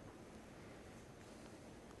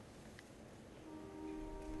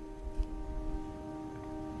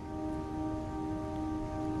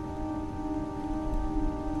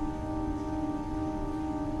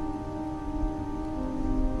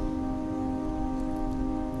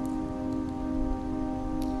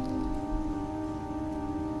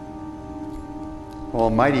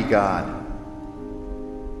 Almighty God,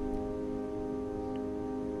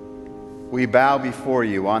 we bow before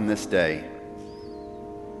you on this day,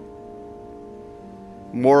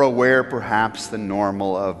 more aware perhaps than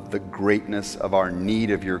normal of the greatness of our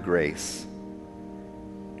need of your grace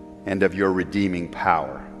and of your redeeming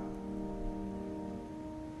power.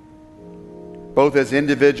 Both as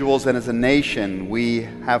individuals and as a nation, we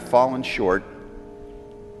have fallen short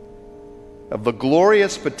of the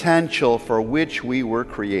glorious potential for which we were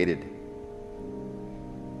created.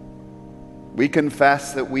 We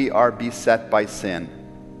confess that we are beset by sin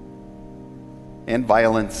and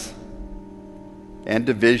violence and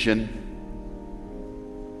division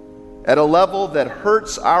at a level that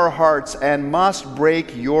hurts our hearts and must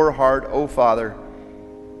break your heart, O Father,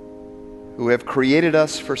 who have created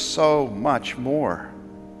us for so much more.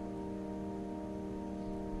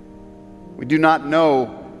 We do not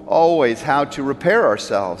know always how to repair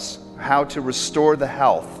ourselves, how to restore the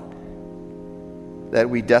health that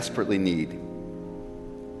we desperately need.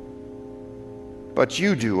 But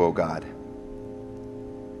you do, O God.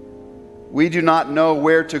 We do not know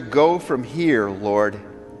where to go from here, Lord,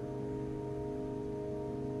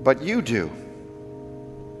 but you do.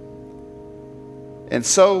 And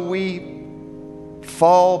so we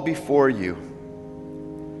fall before you.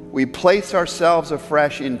 We place ourselves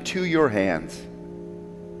afresh into your hands.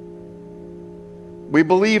 We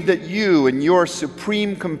believe that you, in your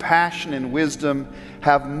supreme compassion and wisdom,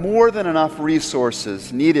 have more than enough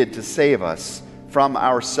resources needed to save us from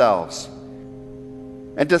ourselves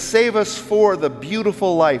and to save us for the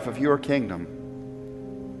beautiful life of your kingdom.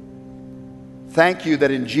 Thank you that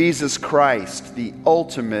in Jesus Christ, the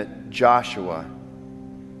ultimate Joshua,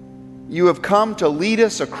 you have come to lead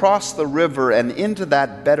us across the river and into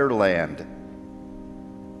that better land.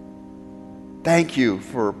 Thank you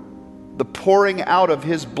for the pouring out of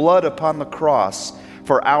his blood upon the cross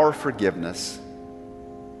for our forgiveness,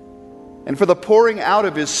 and for the pouring out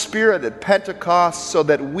of his Spirit at Pentecost so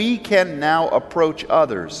that we can now approach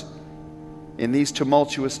others in these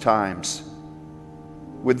tumultuous times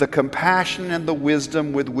with the compassion and the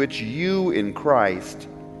wisdom with which you in Christ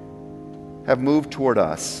have moved toward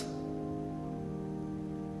us.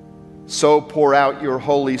 So pour out your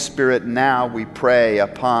Holy Spirit now, we pray,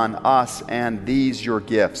 upon us and these your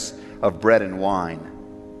gifts of bread and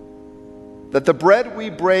wine, that the bread we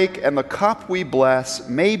break and the cup we bless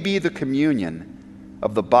may be the communion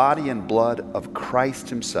of the body and blood of Christ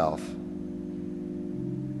himself.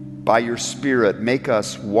 By your Spirit, make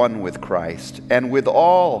us one with Christ and with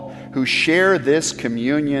all who share this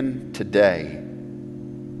communion today.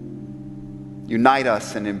 Unite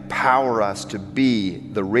us and empower us to be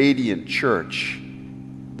the radiant church,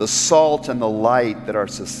 the salt and the light that our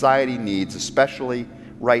society needs, especially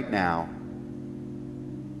right now.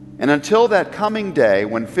 And until that coming day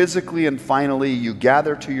when physically and finally you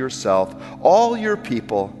gather to yourself all your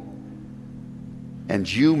people and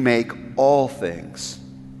you make all things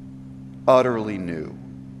utterly new.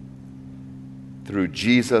 Through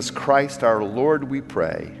Jesus Christ our Lord we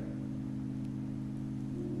pray.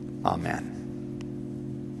 Amen.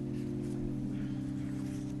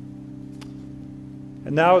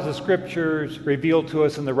 And now, as the Scriptures reveal to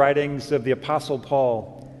us in the writings of the Apostle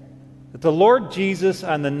Paul, that the Lord Jesus,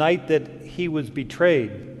 on the night that he was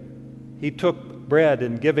betrayed, he took bread,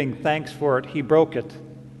 and giving thanks for it, he broke it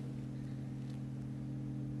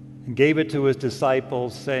and gave it to his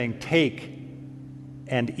disciples, saying, "Take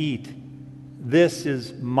and eat. This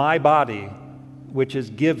is my body, which is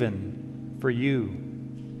given for you.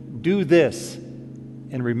 Do this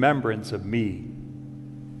in remembrance of me."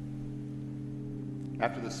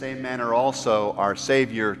 After the same manner also our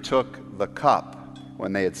Savior took the cup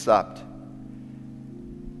when they had supped.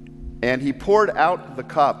 And he poured out the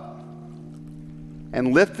cup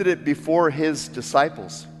and lifted it before his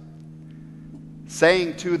disciples,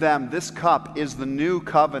 saying to them, "This cup is the new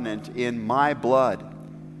covenant in my blood,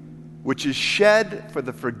 which is shed for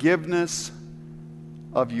the forgiveness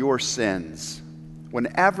of your sins.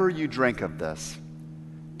 Whenever you drink of this,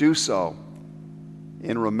 do so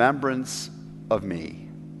in remembrance of me."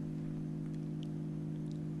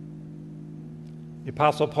 The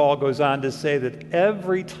Apostle Paul goes on to say that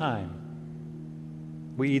every time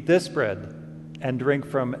we eat this bread and drink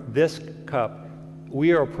from this cup,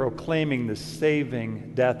 we are proclaiming the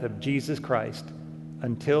saving death of Jesus Christ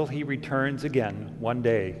until he returns again one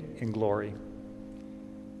day in glory.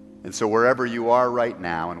 And so wherever you are right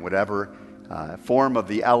now, and whatever form of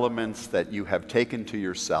the elements that you have taken to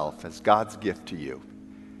yourself as God's gift to you,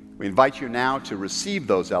 we invite you now to receive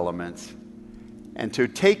those elements and to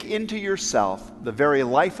take into yourself the very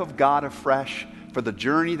life of God afresh for the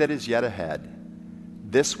journey that is yet ahead.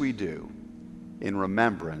 This we do in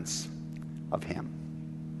remembrance of him.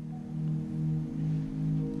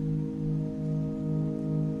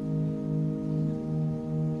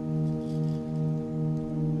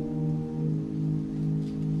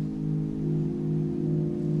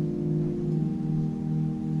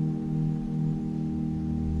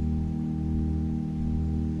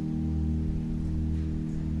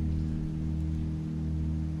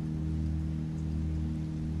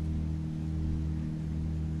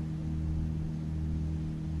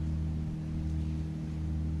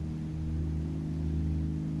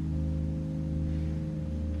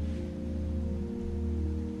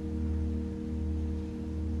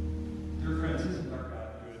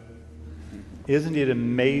 Isn't it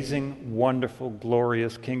amazing, wonderful,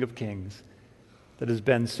 glorious King of Kings that has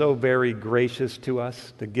been so very gracious to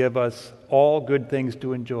us to give us all good things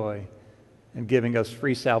to enjoy and giving us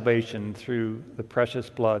free salvation through the precious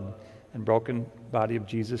blood and broken body of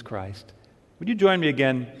Jesus Christ? Would you join me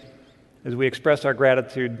again as we express our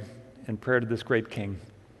gratitude and prayer to this great King?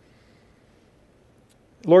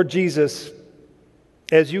 Lord Jesus,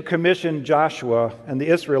 as you commissioned Joshua and the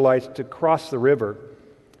Israelites to cross the river,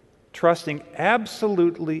 trusting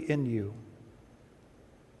absolutely in you,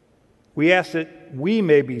 we ask that we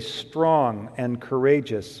may be strong and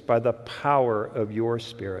courageous by the power of your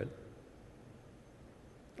Spirit.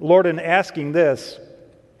 Lord, in asking this,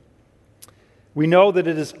 we know that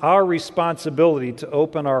it is our responsibility to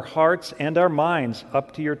open our hearts and our minds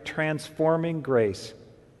up to your transforming grace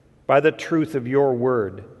by the truth of your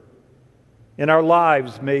word. In our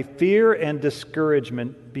lives, may fear and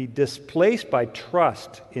discouragement be displaced by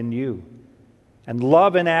trust in you, and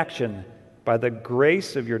love in action by the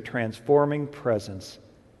grace of your transforming presence,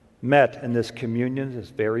 met in this communion this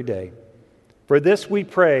very day. For this we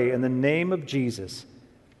pray in the name of Jesus.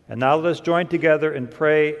 And now let us join together and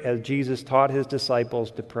pray as Jesus taught his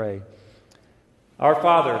disciples to pray. Our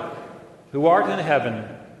Father, who art in heaven,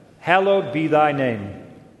 hallowed be thy name.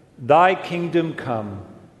 Thy kingdom come,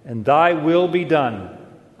 and thy will be done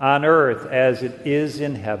on earth as it is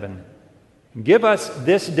in heaven. Give us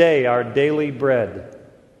this day our daily bread,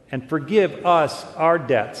 and forgive us our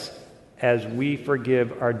debts as we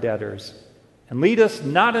forgive our debtors. And lead us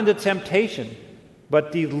not into temptation,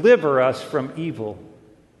 but deliver us from evil.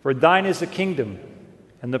 For thine is the kingdom,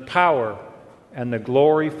 and the power, and the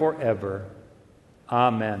glory forever.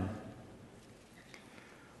 Amen.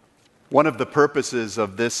 One of the purposes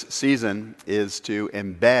of this season is to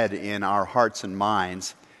embed in our hearts and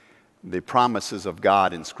minds the promises of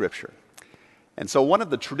God in Scripture. And so one of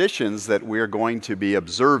the traditions that we're going to be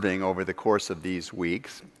observing over the course of these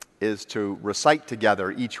weeks is to recite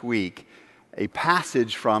together each week a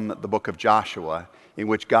passage from the book of Joshua in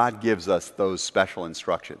which God gives us those special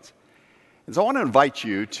instructions. And so I want to invite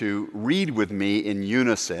you to read with me in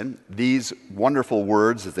unison these wonderful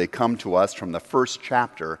words as they come to us from the first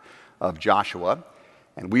chapter of Joshua.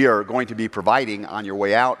 And we are going to be providing on your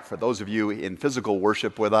way out, for those of you in physical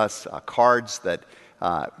worship with us, cards that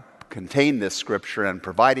contain this scripture, and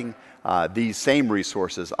providing these same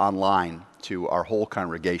resources online to our whole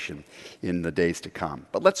congregation in the days to come.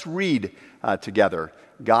 But let's read together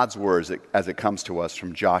God's words as it comes to us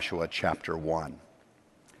from Joshua chapter 1.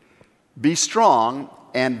 Be strong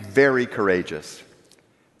and very courageous.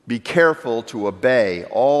 Be careful to obey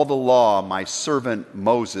all the law my servant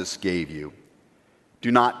Moses gave you.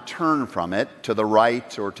 Do not turn from it to the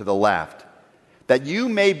right or to the left, that you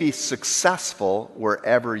may be successful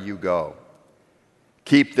wherever you go.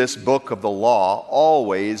 Keep this book of the law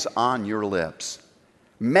always on your lips.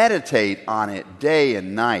 Meditate on it day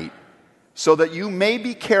and night, so that you may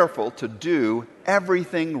be careful to do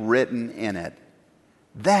everything written in it.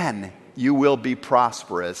 Then you will be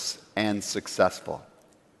prosperous and successful.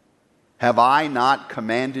 Have I not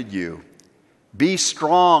commanded you? Be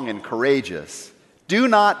strong and courageous. Do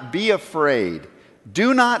not be afraid.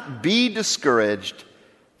 Do not be discouraged,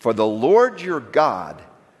 for the Lord your God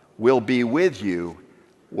will be with you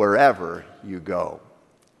wherever you go.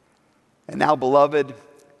 And now, beloved,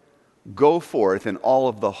 go forth in all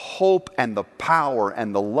of the hope and the power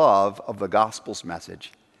and the love of the gospel's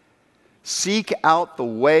message. Seek out the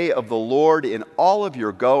way of the Lord in all of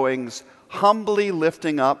your goings, humbly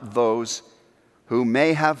lifting up those who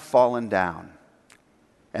may have fallen down.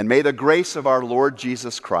 And may the grace of our Lord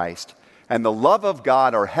Jesus Christ and the love of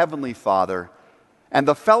God, our Heavenly Father, and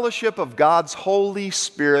the fellowship of God's Holy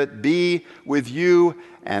Spirit be with you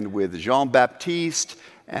and with Jean-Baptiste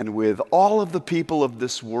and with all of the people of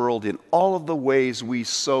this world in all of the ways we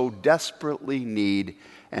so desperately need,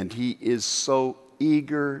 and He is so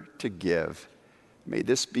eager to give. May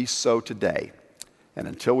this be so today, and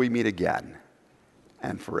until we meet again,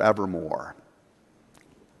 and forevermore.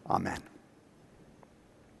 Amen.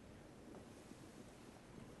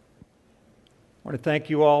 I want to thank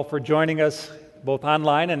you all for joining us both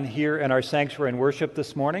online and here in our sanctuary and worship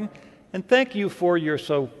this morning. And thank you for your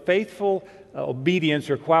so faithful obedience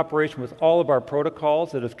or cooperation with all of our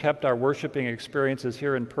protocols that have kept our worshiping experiences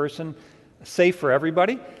here in person safe for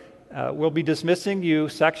everybody. We'll be dismissing you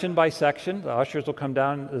section by section. The ushers will come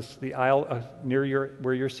down the aisle near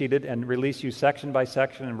where you're seated and release you section by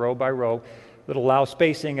section and row by row. That'll allow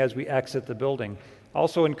spacing as we exit the building.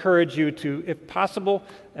 Also encourage you to, if possible,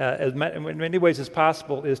 in many ways as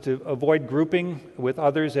possible, is to avoid grouping with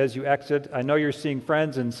others as you exit. I know you're seeing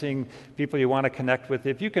friends and seeing people you want to connect with.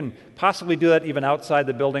 If you can possibly do that even outside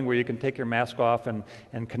the building where you can take your mask off and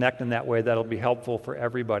connect in that way, that'll be helpful for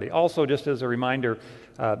everybody. Also, just as a reminder,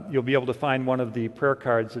 you'll be able to find one of the prayer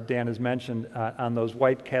cards that Dan has mentioned on those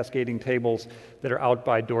white cascading tables that are out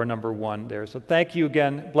by door number 1 there. So thank you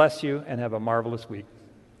again, bless you, and have a marvelous week.